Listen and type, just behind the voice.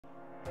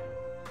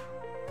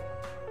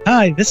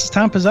Hi, this is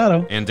Tom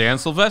Pizzato And Dan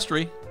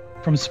Silvestri.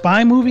 from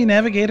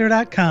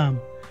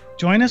SpyMovieNavigator.com.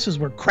 Join us as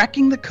we're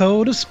cracking the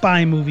code of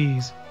spy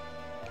movies.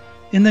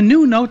 In the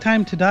new No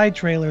Time to Die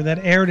trailer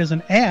that aired as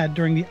an ad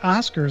during the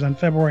Oscars on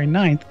February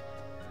 9th,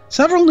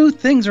 several new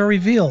things are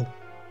revealed.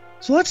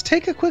 So let's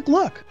take a quick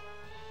look.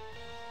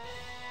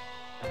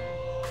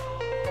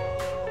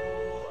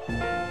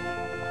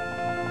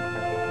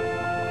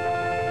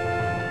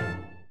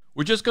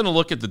 We're just going to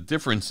look at the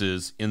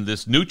differences in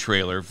this new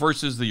trailer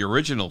versus the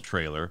original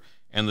trailer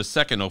and the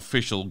second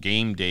official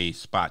game day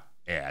spot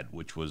ad,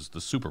 which was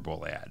the Super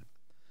Bowl ad.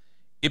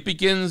 It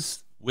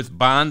begins with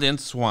Bond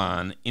and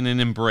Swan in an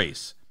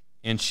embrace,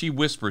 and she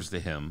whispers to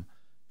him,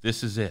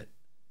 "This is it."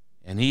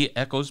 And he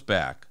echoes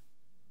back,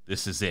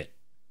 "This is it."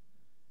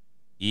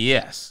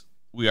 Yes,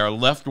 we are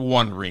left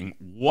wondering,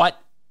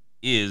 what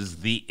is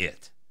the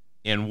it?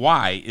 And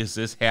why is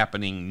this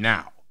happening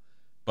now?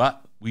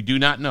 But we do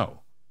not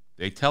know.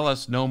 They tell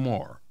us no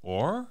more.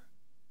 Or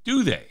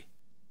do they?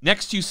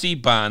 Next you see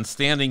Bond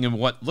standing in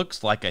what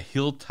looks like a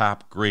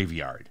hilltop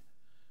graveyard.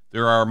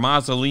 There are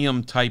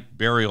mausoleum-type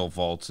burial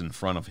vaults in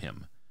front of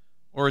him.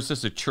 Or is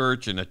this a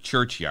church and a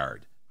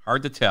churchyard?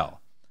 Hard to tell.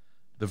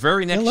 The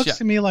very next It looks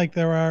to me like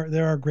there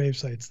are grave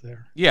sites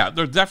there. Yeah,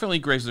 there are definitely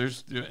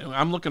graves.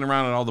 I'm looking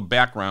around at all the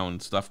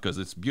background stuff because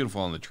it's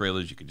beautiful in the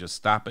trailers. You can just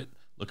stop it,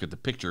 look at the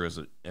picture as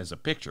a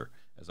picture,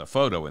 as a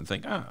photo, and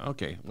think,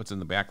 okay, what's in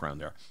the background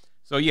there?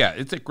 So yeah,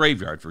 it's a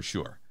graveyard for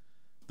sure.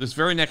 This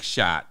very next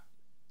shot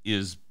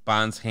is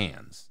Bond's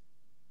hands.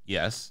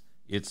 Yes,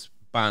 it's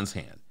Bond's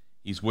hand.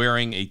 He's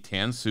wearing a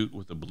tan suit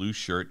with a blue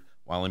shirt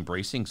while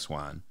embracing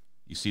Swan.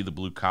 You see the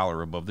blue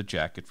collar above the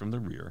jacket from the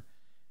rear.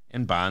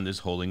 And Bond is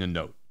holding a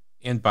note.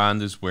 And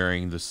Bond is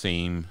wearing the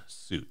same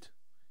suit.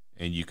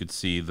 And you could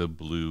see the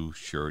blue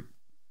shirt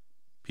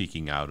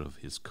peeking out of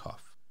his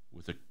cuff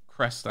with a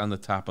crest on the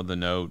top of the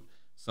note,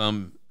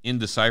 some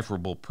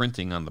indecipherable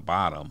printing on the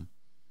bottom,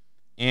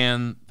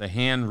 and the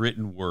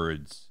handwritten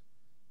words,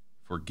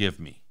 "Forgive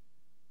me."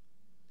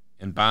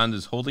 And Bond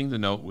is holding the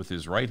note with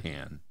his right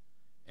hand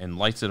and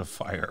lights it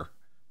afire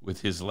with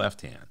his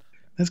left hand.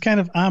 That's kind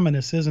of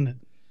ominous, isn't it?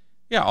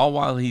 Yeah, all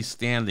while he's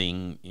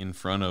standing in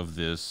front of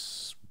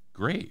this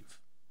grave.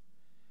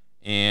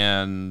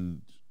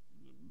 And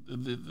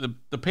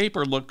the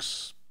paper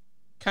looks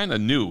kind of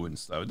new and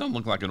stuff. It doesn't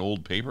look like an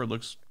old paper. It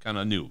looks kind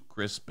of new,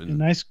 crisp and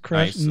nice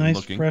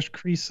fresh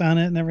crease on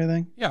it and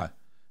everything. Yeah.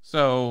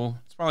 So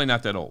it's probably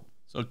not that old.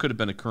 So it could have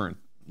been a current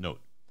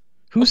note.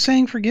 Who's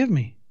saying "forgive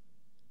me"?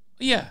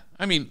 Yeah.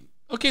 I mean,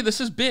 okay,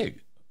 this is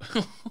big.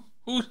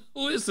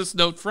 Who is this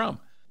note from?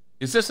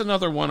 Is this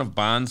another one of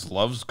Bond's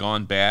loves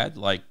gone bad,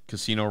 like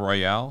Casino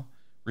Royale?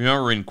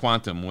 Remember in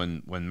Quantum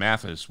when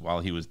Mathis, while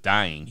he was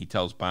dying, he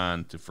tells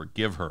Bond to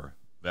forgive her,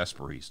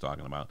 Vesper he's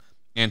talking about,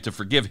 and to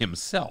forgive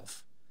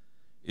himself.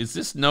 Is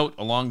this note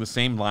along the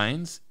same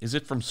lines? Is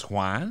it from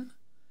Swan?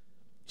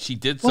 She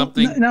did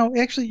something. No,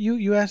 actually,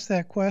 you asked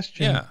that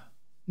question. Yeah.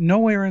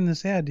 Nowhere in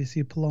this ad do you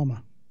see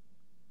Paloma.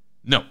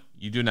 No,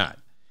 you do not.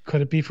 Could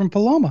it be from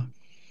Paloma?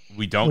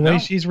 We don't know. The way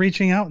she's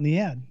reaching out in the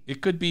ad.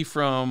 It could be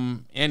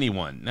from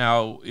anyone.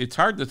 Now, it's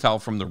hard to tell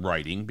from the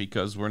writing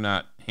because we're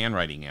not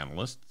handwriting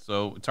analysts,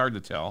 so it's hard to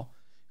tell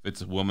if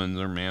it's a woman's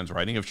or man's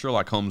writing. If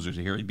Sherlock Holmes was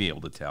here, he'd be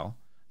able to tell,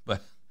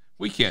 but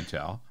we can't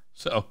tell.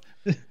 So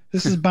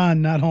this is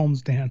Bond, not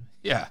Holmes, Dan.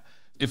 Yeah.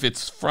 If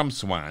it's from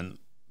Swan,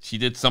 she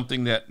did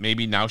something that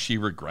maybe now she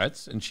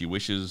regrets and she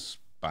wishes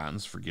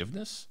Bond's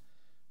forgiveness,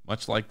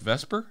 much like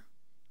Vesper?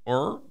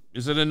 Or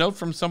is it a note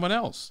from someone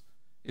else?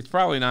 It's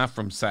probably not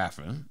from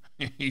Safin.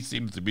 He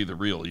seems to be the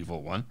real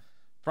evil one.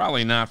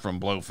 Probably not from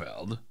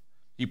Blofeld.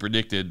 He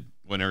predicted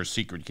when her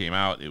secret came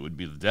out, it would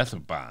be the death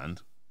of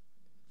Bond.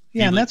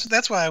 Yeah, and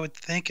that's why I would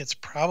think it's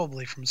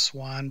probably from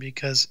Swan,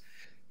 because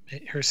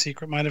her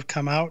secret might have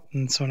come out,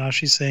 and so now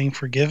she's saying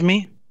 "forgive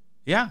me."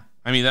 Yeah,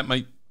 I mean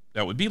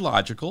that would be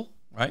logical,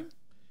 right?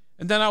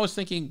 And then I was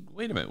thinking,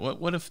 wait a minute,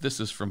 what if this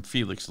is from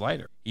Felix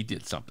Leiter? He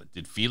did something.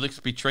 Did Felix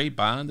betray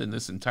Bond in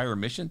this entire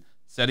mission,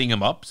 setting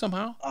him up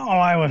somehow? Oh,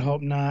 I would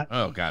hope not.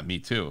 Oh God, me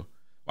too.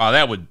 Wow,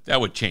 that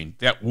would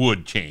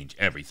change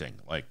everything.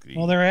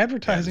 Well, they're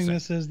advertising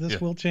this as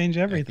this will change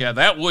everything. Yeah,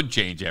 that would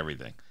change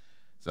everything.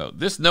 So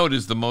this note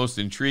is the most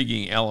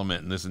intriguing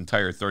element in this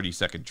entire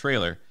 30-second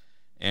trailer,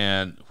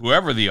 and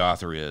whoever the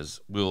author is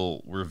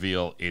will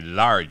reveal a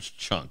large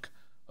chunk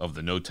of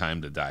the No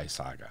Time to Die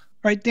saga.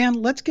 All right, Dan,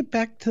 let's get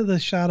back to the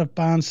shot of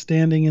Bond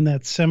standing in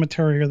that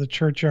cemetery or the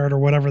churchyard or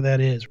whatever that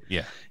is.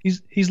 Yeah.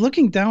 He's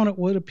looking down at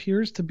what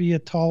appears to be a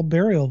tall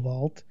burial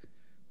vault,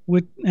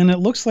 and it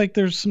looks like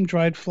there's some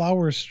dried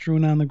flowers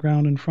strewn on the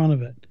ground in front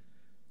of it.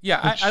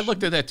 Yeah, I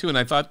looked at that too, and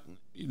I thought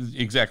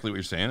exactly what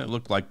you're saying. It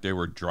looked like they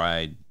were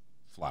dried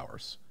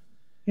flowers.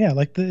 Yeah,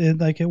 like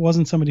it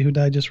wasn't somebody who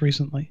died just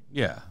recently.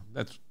 Yeah,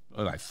 that's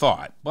what I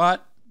thought.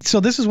 But so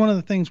this is one of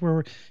the things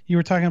where you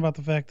were talking about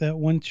the fact that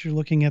once you're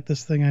looking at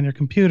this thing on your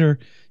computer,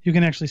 you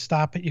can actually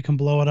stop it, you can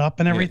blow it up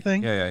and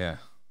everything. Yeah.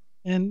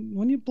 And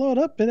when you blow it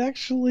up,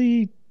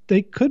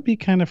 they could be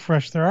kind of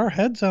fresh. There are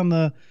heads on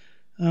the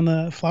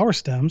flower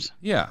stems.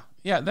 Yeah,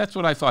 that's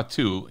what I thought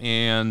too.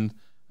 And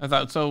I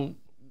thought, so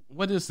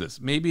what is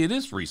this? Maybe it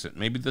is recent.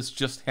 Maybe this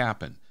just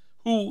happened.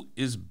 Who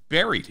is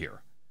buried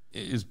here?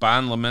 Is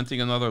Bond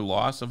lamenting another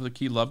loss of the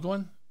key loved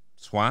one?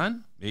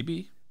 Swan?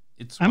 Maybe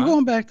it's Swan? I'm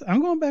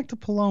going back to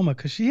Paloma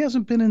because she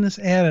hasn't been in this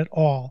ad at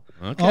all.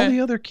 Okay. All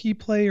the other key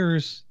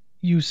players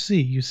you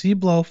see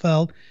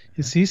Blofeld,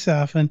 you see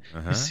Safin,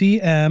 you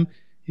see M,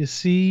 you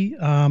see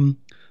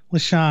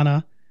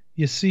Lashana,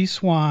 you see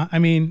Swan. I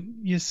mean,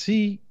 you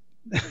see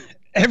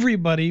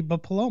everybody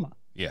but Paloma.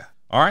 Yeah.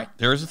 All right.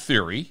 There's a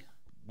theory.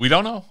 We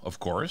don't know, of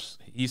course.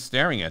 He's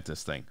staring at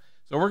this thing.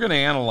 So we're going to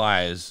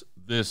analyze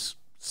this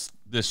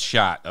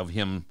shot of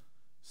him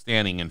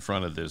standing in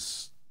front of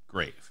this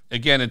grave.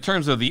 Again, in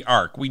terms of the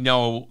arc, we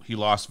know he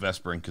lost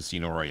Vesper in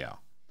Casino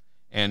Royale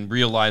and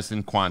realized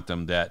in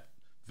Quantum that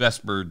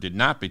Vesper did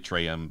not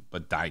betray him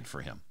but died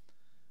for him.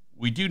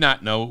 We do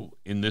not know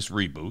in this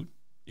reboot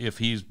if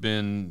he's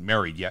been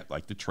married yet,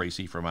 like the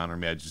Tracy from On Her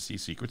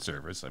Majesty's Secret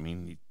Service. I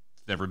mean, he's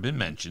never been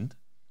mentioned.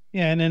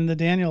 Yeah, and in the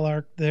Daniel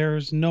arc,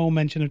 there's no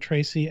mention of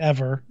Tracy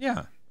ever.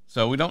 Yeah,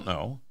 so we don't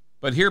know.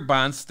 But here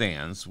Bond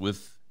stands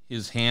with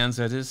his hands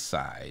at his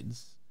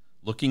sides,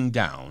 looking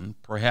down,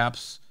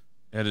 perhaps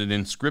at an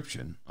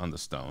inscription on the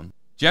stone.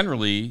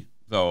 Generally,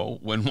 though,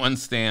 when one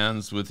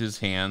stands with his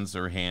hands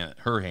or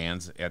her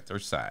hands at their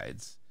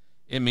sides,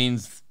 it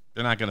means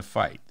they're not going to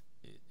fight.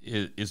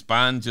 Is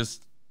Bond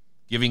just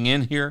giving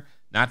in here,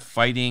 not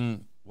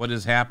fighting what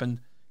has happened,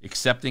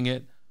 accepting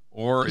it?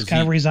 Or He's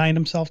kind of resigned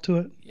himself to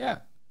it? Yeah.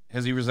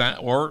 Has he resigned,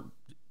 or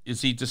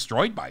is he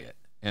destroyed by it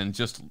and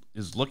just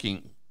is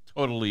looking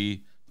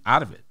totally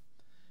out of it?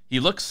 He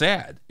looks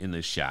sad in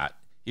this shot.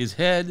 His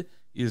head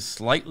is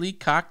slightly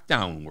cocked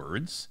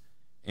downwards.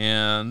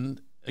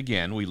 And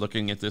again, we're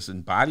looking at this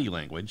in body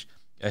language.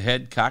 A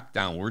head cocked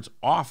downwards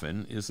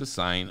often is a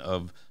sign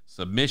of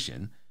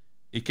submission.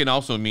 It can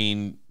also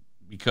mean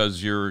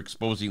because you're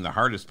exposing the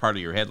hardest part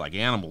of your head like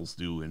animals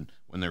do and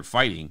when they're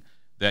fighting,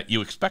 that you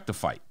expect to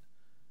fight.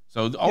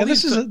 So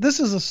this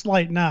is a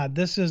slight nod.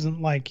 This isn't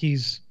like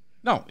he's...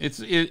 No, it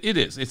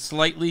is. It's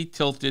slightly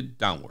tilted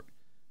downward.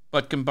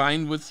 But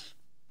combined with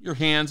your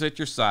hands at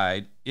your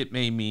side, it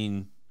may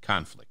mean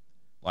conflict.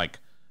 Like,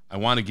 I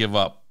want to give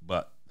up,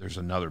 but there's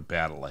another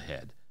battle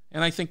ahead.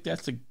 And I think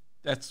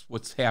that's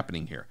what's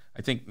happening here.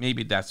 I think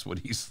maybe that's what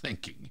he's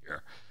thinking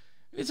here.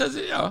 It says,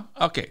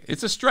 okay,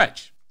 it's a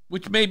stretch,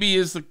 which maybe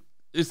is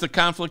the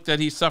conflict that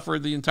he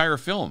suffered the entire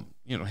film.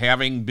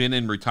 Having been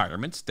in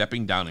retirement,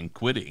 stepping down and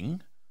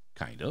quitting,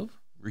 kind of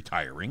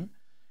retiring,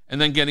 and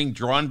then getting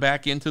drawn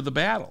back into the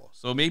battle.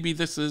 So maybe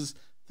this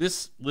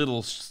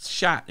little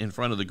shot in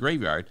front of the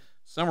graveyard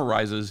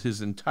summarizes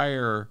his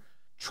entire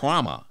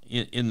trauma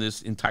in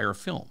this entire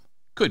film.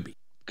 Could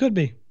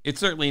be. It's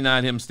certainly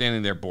not him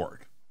standing there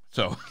bored.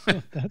 So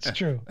that's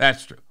true.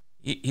 That's true.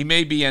 He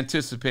may be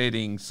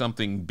anticipating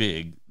something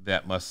big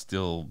that must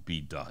still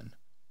be done,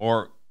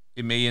 or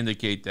it may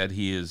indicate that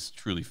he is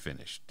truly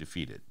finished,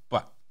 defeated.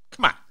 But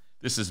come on,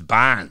 this is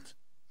Bond.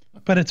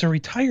 But it's a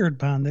retired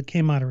Bond that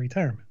came out of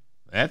retirement.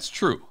 That's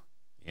true.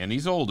 And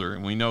he's older,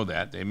 and we know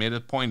that. They made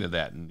a point of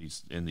that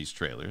in these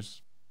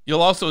trailers.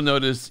 You'll also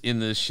notice in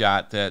this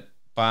shot that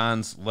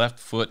Bond's left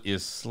foot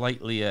is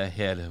slightly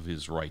ahead of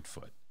his right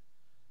foot.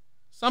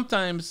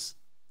 Sometimes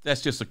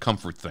that's just a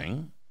comfort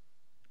thing,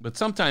 but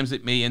sometimes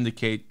it may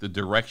indicate the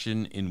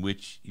direction in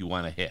which you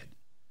want to head.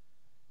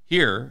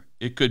 Here,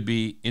 it could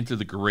be into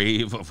the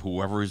grave of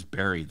whoever is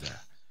buried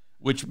there,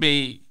 which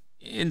may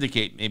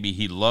indicate maybe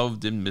he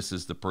loved and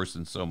misses the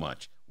person so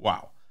much.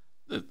 Wow.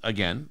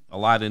 Again, a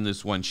lot in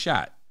this one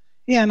shot.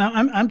 Yeah, no,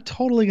 I'm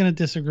totally going to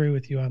disagree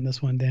with you on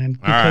this one, Dan.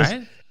 Because all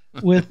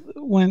right.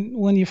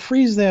 when you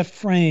freeze that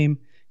frame,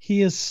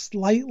 he is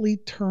slightly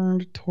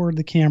turned toward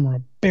the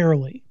camera,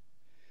 barely.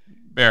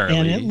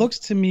 And it looks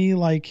to me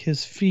like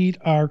his feet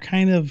are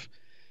kind of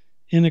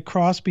in a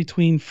cross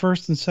between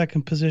first and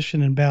second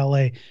position in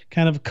ballet,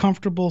 kind of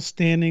comfortable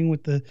standing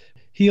with the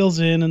heels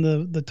in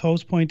and the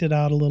toes pointed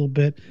out a little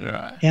bit.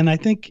 Right. And I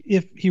think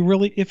if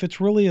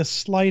it's really a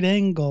slight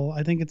angle,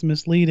 I think it's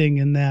misleading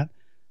in that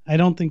I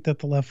don't think that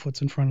the left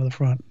foot's in front of the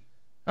front.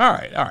 All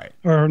right.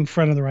 Or in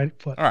front of the right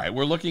foot. All right,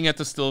 we're looking at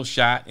the still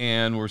shot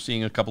and we're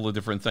seeing a couple of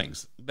different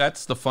things.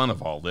 That's the fun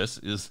of all this,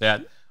 is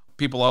that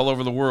people all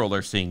over the world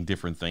are seeing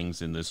different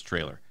things in this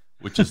trailer,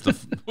 which is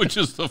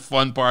the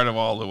fun part of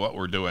all of what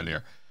we're doing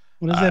here.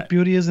 What is that?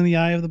 Beauty is in the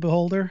eye of the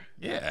beholder?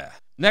 Yeah.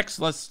 Next,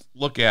 let's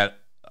look at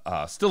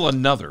still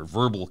another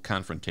verbal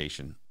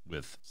confrontation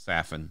with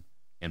Safin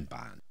and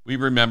Bond. We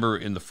remember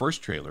in the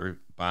first trailer,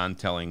 Bond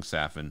telling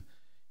Safin,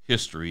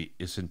 "History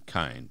isn't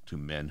kind to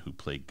men who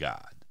play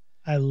God."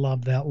 I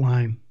love that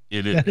line.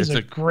 That is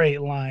a great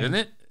line. Isn't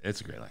it?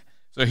 It's a great line.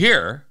 So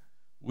here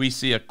we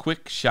see a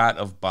quick shot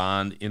of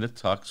Bond in a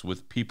tux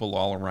with people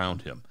all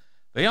around him.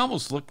 They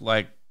almost look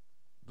like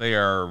they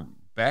are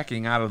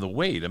backing out of the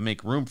way to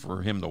make room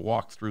for him to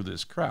walk through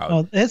this crowd.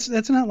 Well,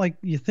 it's not like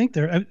you think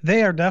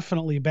they are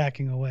definitely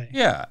backing away.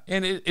 Yeah,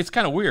 and it's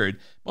kind of weird.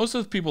 Most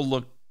of the people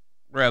look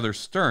rather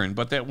stern,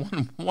 but that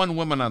one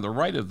woman on the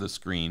right of the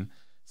screen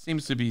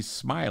seems to be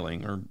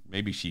smiling, or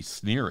maybe she's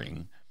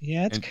sneering.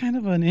 Yeah, it's And kind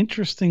of an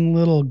interesting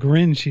little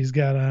grin she's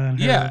got on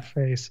her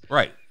face.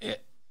 right.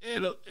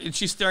 And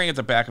she's staring at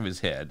the back of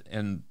his head,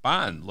 and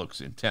Bond looks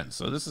intense.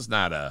 So this is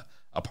not a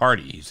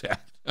party he's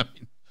at. I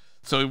mean,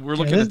 so we're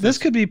looking at this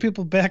could be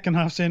people backing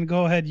off saying,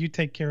 go ahead, you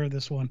take care of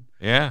this one.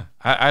 Yeah,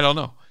 I don't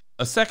know.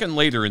 A second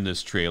later in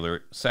this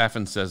trailer,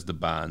 Safin says to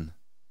Bond,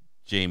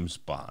 James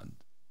Bond,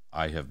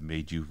 I have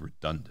made you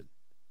redundant.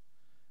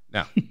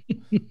 Now,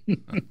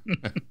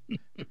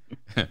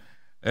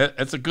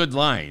 that's a good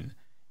line.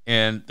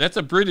 And that's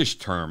a British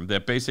term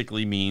that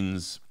basically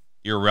means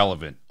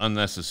irrelevant,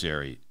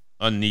 unnecessary,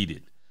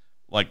 unneeded.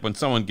 Like when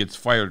someone gets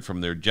fired from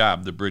their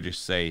job, the British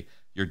say,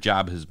 your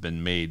job has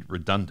been made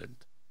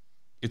redundant.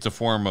 It's a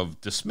form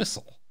of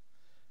dismissal.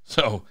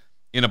 So,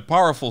 in a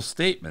powerful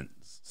statement,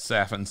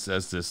 Safin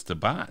says this to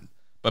Bond.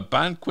 But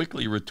Bond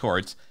quickly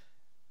retorts,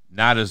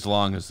 not as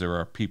long as there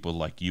are people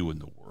like you in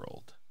the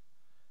world.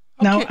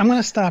 Okay. Now, I'm going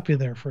to stop you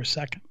there for a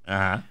second.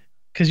 Uh-huh.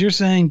 Because you're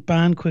saying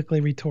Bond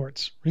quickly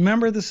retorts.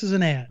 Remember, this is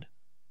an ad.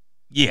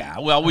 Yeah,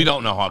 well, we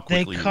don't know how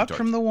quickly they cut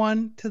from the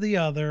one to the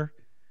other.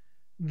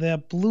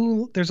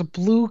 There's a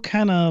blue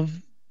kind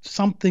of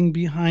something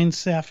behind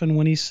Safin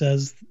when he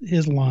says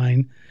his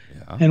line.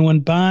 Yeah. And when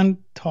Bond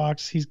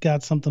talks, he's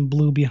got something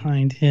blue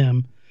behind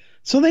him.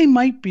 So they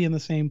might be in the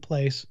same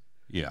place.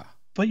 Yeah.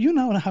 But you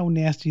know how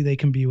nasty they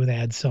can be with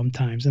ads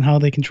sometimes and how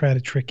they can try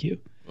to trick you.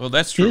 Well,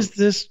 that's true. Is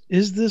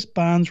this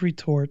Bond's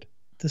retort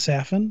to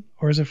Safin,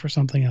 or is it for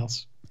something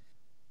else?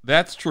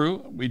 That's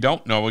true. We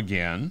don't know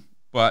again,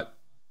 but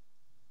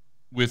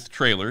with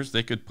trailers,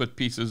 they could put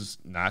pieces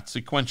not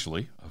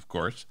sequentially, of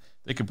course.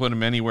 They could put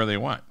them anywhere they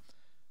want.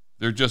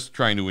 They're just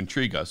trying to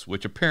intrigue us,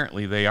 which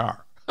apparently they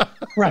are.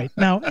 Right.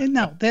 Now,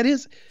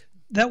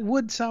 that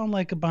would sound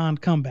like a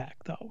Bond comeback,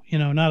 though. You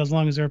know, not as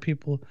long as there are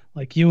people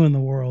like you in the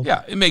world.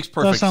 Yeah, it makes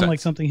perfect sense. It does sound like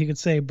something he could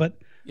say,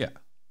 but yeah,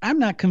 I'm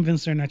not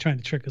convinced they're not trying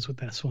to trick us with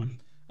this one.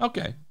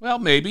 Okay. Well,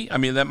 maybe. I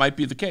mean, that might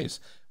be the case.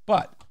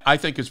 But I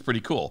think it's pretty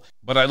cool.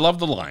 But I love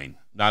the line,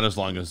 not as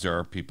long as there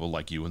are people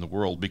like you in the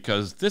world,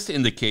 because this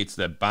indicates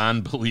that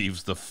Bond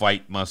believes the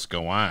fight must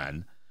go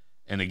on.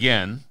 And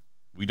again,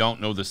 we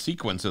don't know the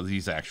sequence of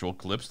these actual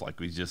clips, like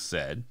we just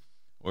said,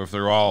 or if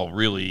they're all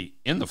really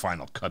in the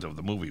final cut of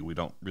the movie. We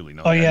don't really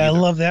know. Oh, yeah, either. I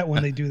love that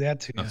when they do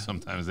that too.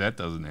 Sometimes that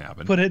doesn't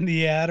happen. Put it in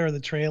the ad or the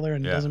trailer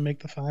and it doesn't make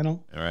the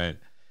final. All right.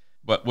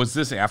 But was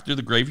this after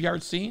the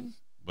graveyard scene?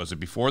 Was it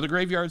before the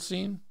graveyard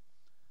scene?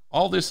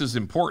 All this is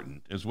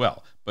important as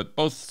well, but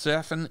both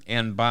Safin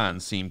and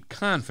Bond seem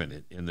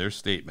confident in their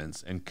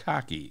statements and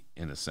cocky,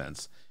 in a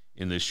sense,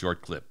 in this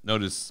short clip.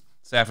 Notice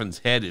Safin's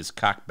head is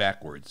cocked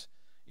backwards,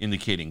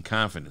 indicating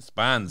confidence.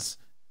 Bond's,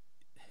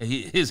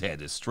 his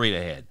head is straight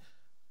ahead,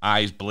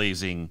 eyes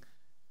blazing,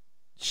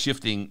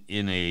 shifting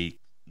in a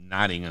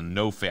nodding and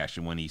no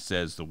fashion when he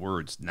says the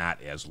words,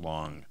 not as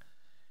long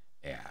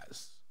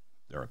as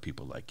there are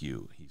people like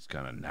you. He's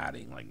kind of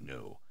nodding like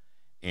no.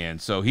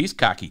 And so he's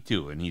cocky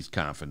too, and he's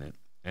confident,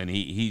 and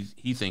he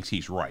thinks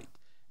he's right,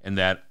 and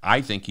that I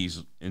think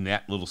he's in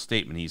that little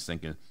statement. He's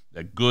thinking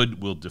that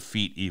good will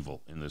defeat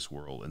evil in this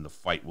world, and the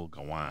fight will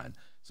go on.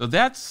 So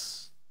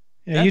that's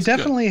you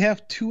definitely good.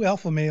 Have two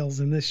alpha males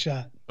in this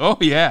shot. Oh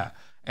yeah,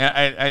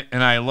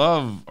 and I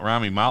love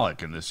Rami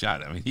Malek in this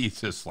shot. I mean,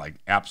 he's just like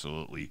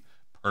absolutely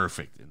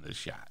perfect in this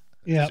shot.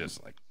 Yeah, it's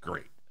just like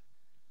great.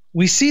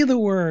 We see the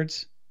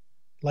words,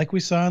 like we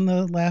saw in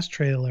the last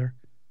trailer.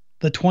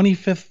 The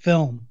 25th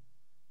film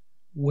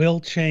will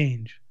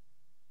change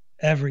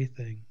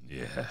everything.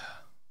 Yeah.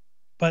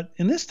 But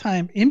in this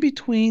time, in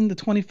between the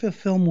 25th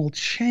film will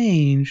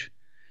change,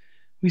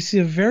 we see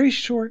a very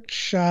short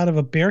shot of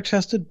a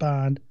bare-chested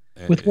Bond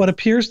with what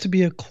appears to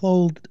be a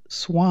clothed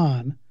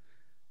swan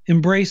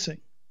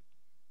embracing.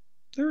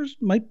 There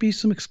might be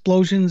some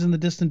explosions in the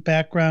distant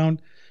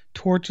background,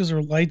 torches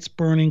or lights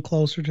burning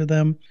closer to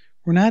them.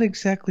 We're not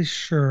exactly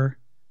sure.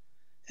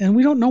 And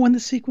we don't know when the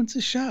sequence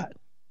is shot.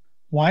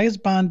 Why is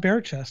Bond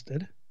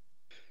bare-chested?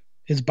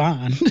 It's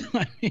Bond,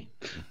 I mean,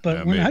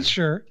 but we're not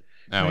sure.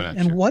 No, we're not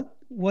and sure.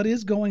 What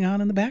is going on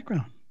in the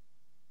background?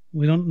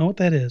 We don't know what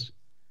that is.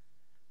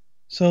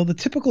 So the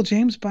typical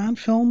James Bond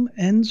film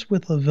ends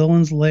with a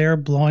villain's lair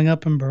blowing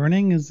up and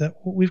burning. Is that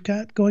what we've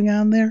got going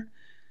on there?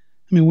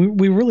 I mean,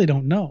 we really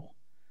don't know.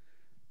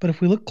 But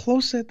if we look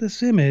close at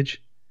this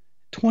image,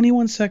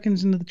 21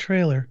 seconds into the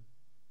trailer,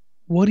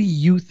 what do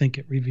you think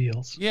it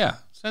reveals? Yeah,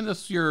 send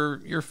us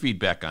your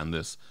feedback on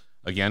this.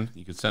 Again,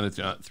 you can send it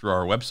through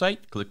our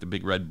website. Click the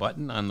big red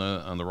button on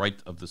the right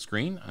of the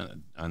screen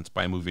on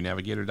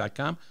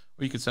SpyMovieNavigator.com,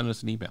 or you can send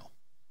us an email.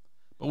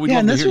 But we'd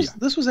love to hear you.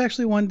 This was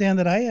actually one, Dan,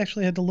 that I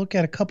actually had to look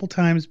at a couple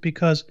times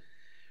because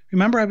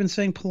remember I've been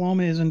saying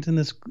Paloma isn't in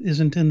this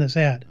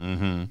ad,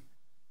 mm-hmm.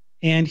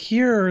 and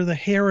here the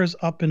hair is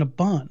up in a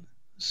bun.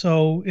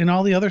 So in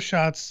all the other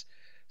shots,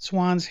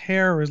 Swan's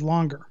hair is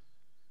longer.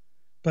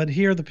 But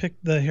here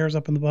the hair's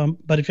up in the bun.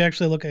 But if you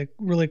actually look at it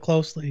really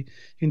closely,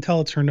 you can tell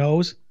it's her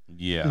nose.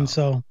 Yeah. And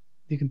so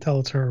you can tell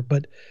it's her.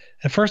 But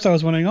at first I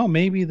was wondering,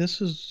 maybe this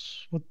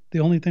is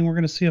the only thing we're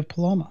going to see of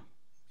Paloma.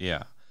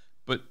 Yeah.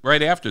 But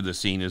right after the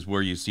scene is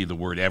where you see the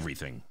word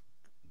everything.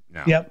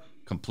 Now. Yep.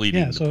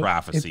 completing Yeah, the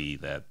prophecy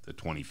that the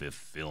 25th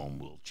film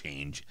will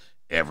change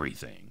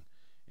everything.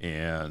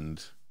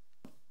 And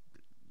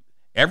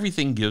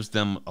everything gives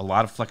them a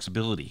lot of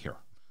flexibility here.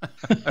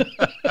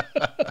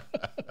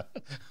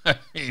 I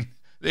mean,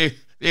 they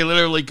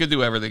literally could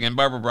do everything. And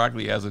Barbara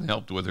Broccoli hasn't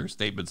helped with her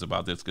statements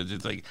about this because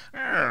it's like,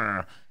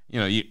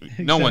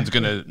 Exactly. no one's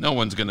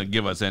gonna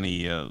give us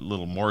any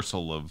little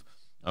morsel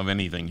of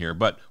anything here.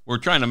 But we're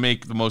trying to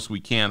make the most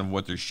we can of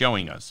what they're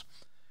showing us.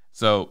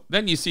 So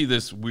then you see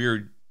this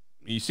weird.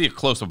 You see a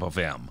close up of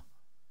M,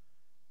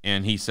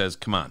 and he says,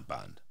 "Come on,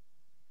 Bond."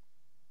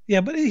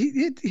 Yeah, but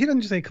he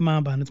doesn't just say "Come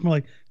on, Bond." It's more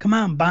like "Come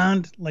on,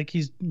 Bond," like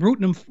he's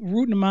rooting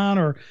him on,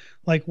 or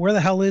like "Where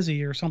the hell is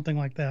he?" or something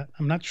like that.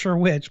 I'm not sure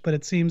which, but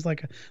it seems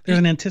like there's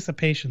an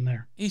anticipation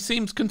there. He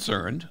seems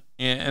concerned,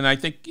 and I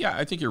think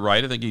you're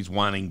right. I think he's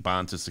wanting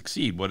Bond to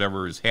succeed.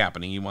 Whatever is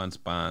happening, he wants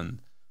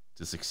Bond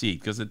to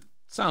succeed because it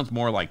sounds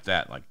more like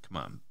that. Like, come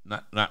on,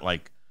 not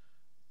like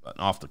an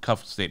off the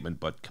cuff statement,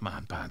 but come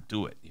on, Bond,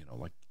 do it.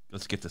 Like,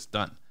 let's get this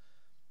done.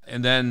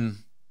 And then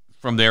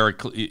from there,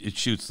 it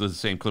shoots the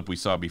same clip we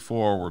saw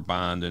before, where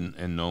Bond and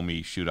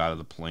Nomi shoot out of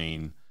the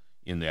plane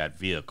in that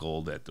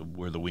vehicle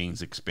where the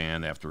wings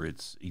expand after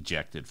it's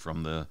ejected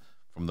from the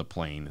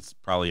plane. It's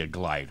probably a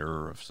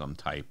glider of some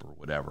type or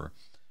whatever.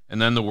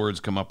 And then the words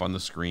come up on the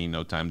screen,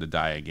 "No Time to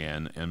Die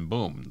Again," and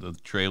boom, the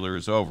trailer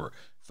is over.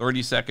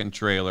 30-second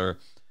trailer,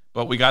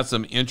 but we got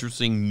some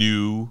interesting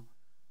new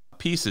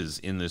pieces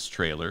in this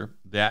trailer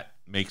that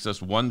makes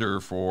us wonder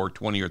for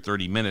 20 or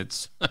 30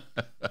 minutes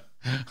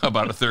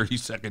about a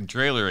 30-second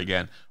trailer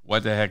again.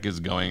 What the heck is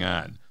going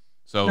on?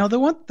 So now the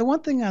one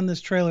thing on this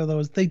trailer though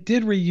is they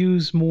did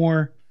reuse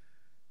more.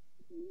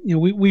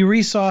 We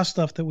resaw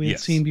stuff that we had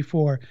seen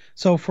before.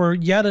 So for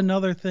yet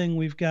another thing,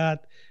 we've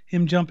got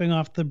him jumping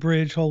off the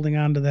bridge, holding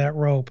onto that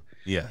rope.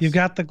 Yes. You've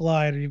got the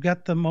glider. You've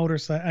got the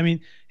motorcycle. I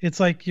mean, it's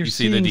like you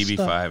see the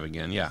DB5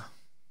 again. Yeah.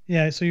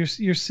 Yeah. So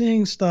you're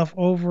seeing stuff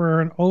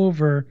over and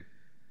over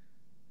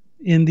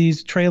in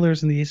these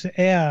trailers and these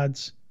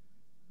ads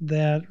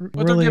that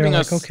really are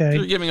like, okay.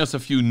 They're giving us a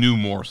few new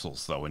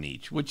morsels though in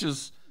each, which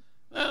is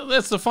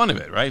that's the fun of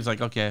it, right? It's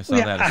like, okay, I saw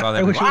that.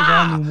 I wish it was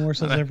all new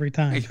morsels every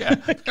time. Yeah,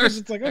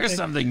 it's like, there's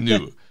something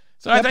new.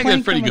 So I think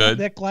that's pretty good.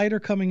 That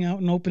glider coming out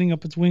and opening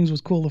up its wings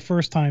was cool the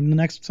first time. The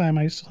next time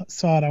I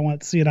saw it, I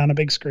wanted to see it on a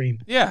big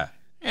screen. Yeah,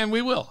 and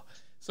we will.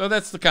 So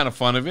that's the kind of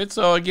fun of it.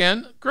 So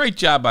again, great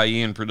job by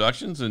Ian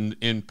Productions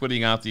in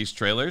putting out these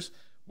trailers.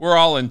 We're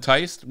all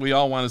enticed. We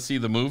all want to see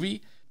the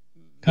movie.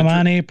 Come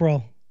on,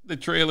 April. The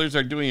trailers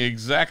are doing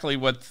exactly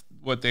what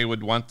they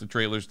would want the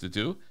trailers to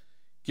do.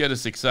 Get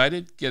us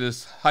excited, get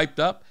us hyped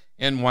up,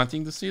 and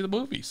wanting to see the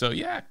movie. So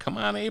yeah, come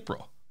on,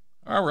 April.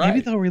 All right.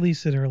 Maybe they'll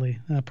release it early.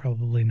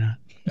 Probably not.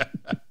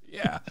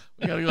 Yeah,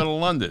 we got to go to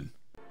London.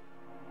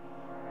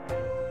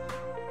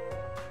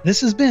 This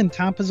has been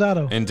Tom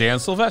Pizzato and Dan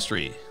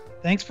Silvestri.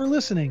 Thanks for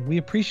listening. We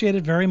appreciate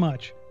it very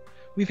much.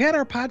 We've had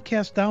our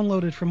podcast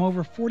downloaded from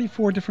over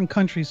 44 different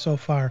countries so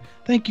far.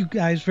 Thank you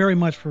guys very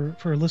much for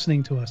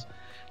listening to us.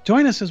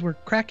 Join us as we're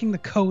cracking the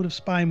code of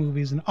spy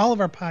movies in all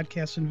of our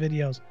podcasts and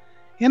videos,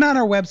 and on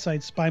our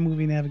website,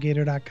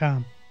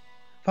 spymovienavigator.com.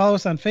 Follow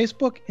us on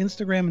Facebook,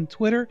 Instagram, and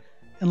Twitter,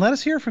 and let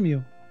us hear from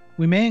you.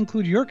 We may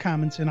include your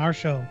comments in our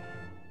show.